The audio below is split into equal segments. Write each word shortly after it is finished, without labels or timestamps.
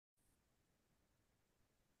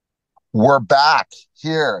We're back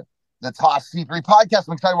here, the Toss C3 podcast.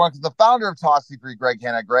 I'm excited to welcome the founder of Toss C3, Greg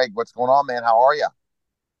Hanna. Greg, what's going on, man? How are you?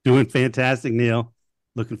 Doing fantastic, Neil.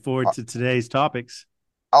 Looking forward Uh, to today's topics.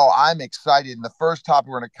 I'm excited. And the first topic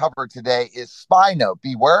we're going to cover today is Spy Note.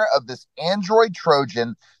 Beware of this Android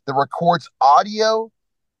Trojan that records audio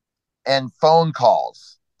and phone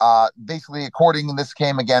calls. Basically, according this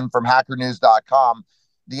came again from hackernews.com,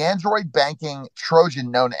 the Android banking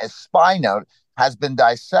Trojan known as Spy Note has been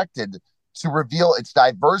dissected to reveal its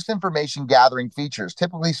diverse information gathering features,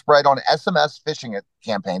 typically spread on SMS phishing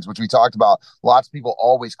campaigns, which we talked about. Lots of people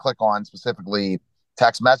always click on, specifically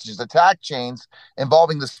text messages. Attack chains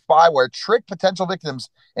involving the spyware trick potential victims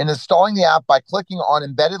into installing the app by clicking on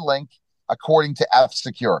embedded link, according to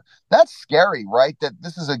F-Secure. That's scary, right? That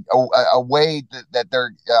this is a way that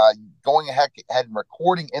they're going ahead and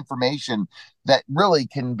recording information that really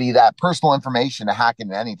can be that personal information to hack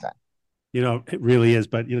into anything. It really is.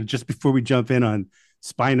 But just before we jump in on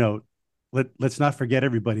Spy Note, let's not forget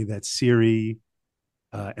everybody that Siri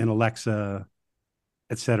and Alexa,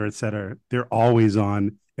 et cetera, they're always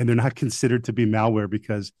on, and they're not considered to be malware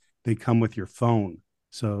because they come with your phone.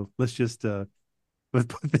 So let's just let's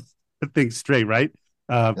put the thing straight, right?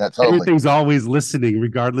 Yeah, totally. Everything's always listening,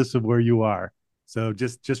 regardless of where you are. So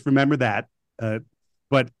just remember that. Uh,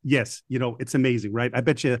 but yes, it's amazing, right? I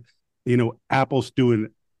bet you, Apple's doing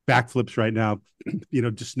backflips right now,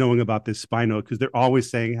 just knowing about this spy note because they're always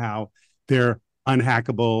saying how they're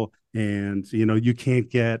unhackable and you can't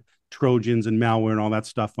get Trojans and malware and all that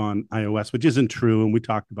stuff on iOS, which isn't true. And we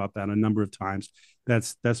talked about that a number of times.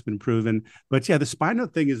 That's been proven. But yeah, the spy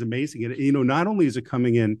note thing is amazing. And not only is it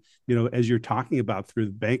coming in, as you're talking about through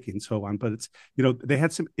the banking and so on, but it's, they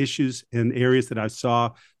had some issues in areas that I saw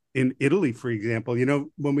in Italy, for example,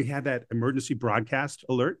 when we had that emergency broadcast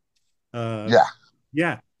alert. Uh,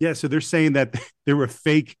 Yeah. yeah. So they're saying that there were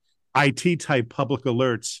fake IT type public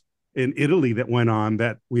alerts in Italy that went on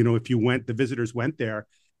that, if the visitors went there,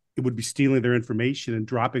 it would be stealing their information and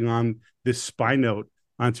dropping on this spy note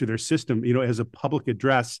onto their system, as a public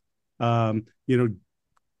address, um, you know,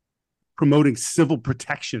 promoting civil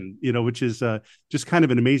protection, which is just kind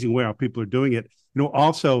of an amazing way how people are doing it.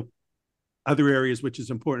 Also other areas which is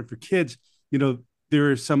important for kids,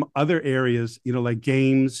 there are some other areas, like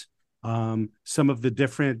games, some of the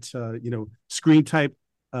different, screen type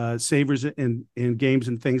savers in games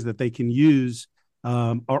and things that they can use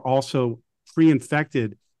are also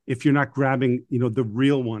pre-infected if you're not grabbing, the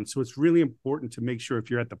real one. So it's really important to make sure if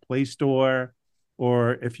you're at the Play Store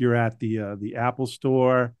or if you're at the Apple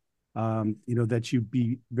Store, that you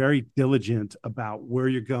be very diligent about where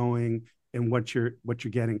you're going and what you're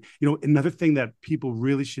getting. Another thing that people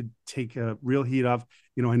really should take a real heed of,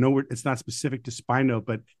 I know it's not specific to spy note,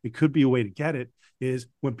 but it could be a way to get it, is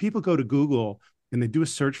when people go to Google and they do a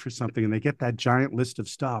search for something and they get that giant list of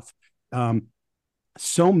stuff.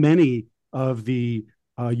 So many of the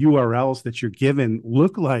URLs that you're given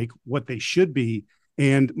look like what they should be.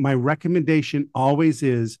 And my recommendation always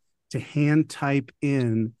is to hand type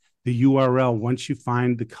in the URL once you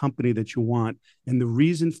find the company that you want. And the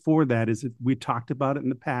reason for that is that we talked about it in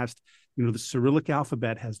the past. The Cyrillic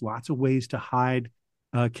alphabet has lots of ways to hide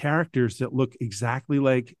characters that look exactly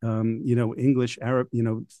like, English, Arab,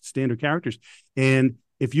 standard characters. And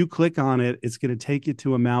if you click on it, it's going to take you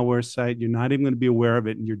to a malware site. You're not even going to be aware of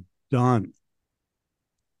it and you're done.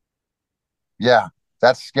 Yeah.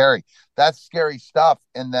 That's scary. That's scary stuff.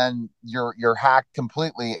 And then you're hacked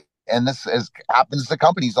completely. And this happens to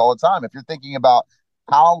companies all the time. If you're thinking about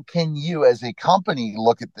how can you as a company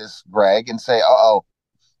look at this, Greg, and say, oh,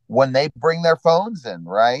 when they bring their phones in,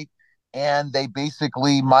 right? And they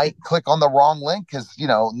basically might click on the wrong link because,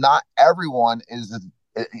 not everyone is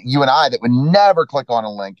you and I that would never click on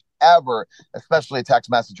a link ever, especially a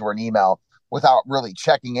text message or an email without really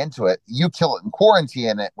checking into it. You kill it and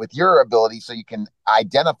quarantine it with your ability so you can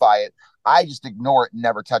identify it. I just ignore it and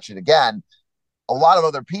never touch it again. A lot of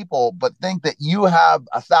other people, but think that you have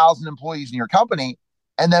 1,000 employees in your company,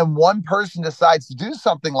 and then one person decides to do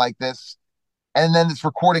something like this and then it's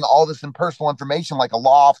recording all this in personal information like a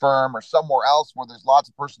law firm or somewhere else where there's lots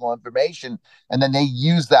of personal information, and then they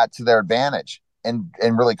use that to their advantage and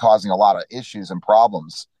really causing a lot of issues and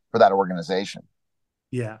problems for that organization.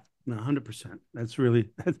 Yeah, 100%. That's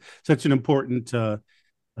such an important point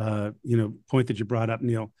that you brought up,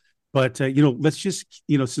 Neil. But let's just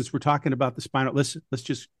since we're talking about the spinal, let's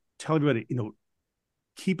just tell everybody,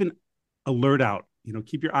 keep an alert out.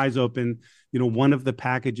 Keep your eyes open. One of the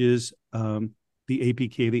packages, the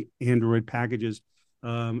APK, the Android packages,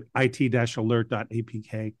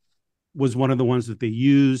 it-alert.apk was one of the ones that they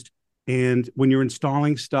used. And when you're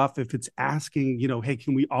installing stuff, if it's asking, hey,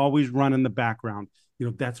 can we always run in the background?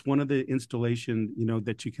 That's one of the installation,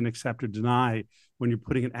 that you can accept or deny when you're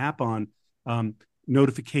putting an app on.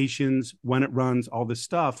 Notifications, when it runs, all this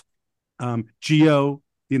stuff. Geo,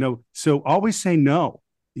 so always say no,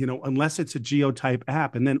 unless it's a geo type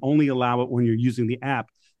app, and then only allow it when you're using the app.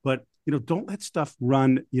 But, don't let stuff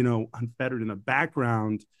run, unfettered in the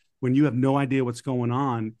background when you have no idea what's going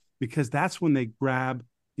on, because that's when they grab,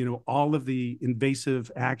 all of the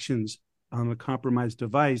invasive actions on a compromised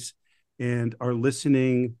device and are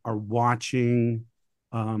listening, are watching,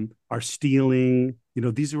 are stealing.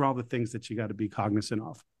 These are all the things that you got to be cognizant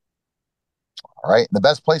of. All right. The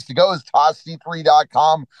best place to go is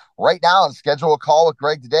tossc3.com right now and schedule a call with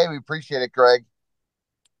Greg today. We appreciate it, Greg.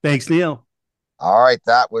 Thanks, Neil. All right.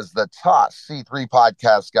 That was the Toss C3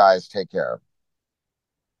 podcast, guys. Take care.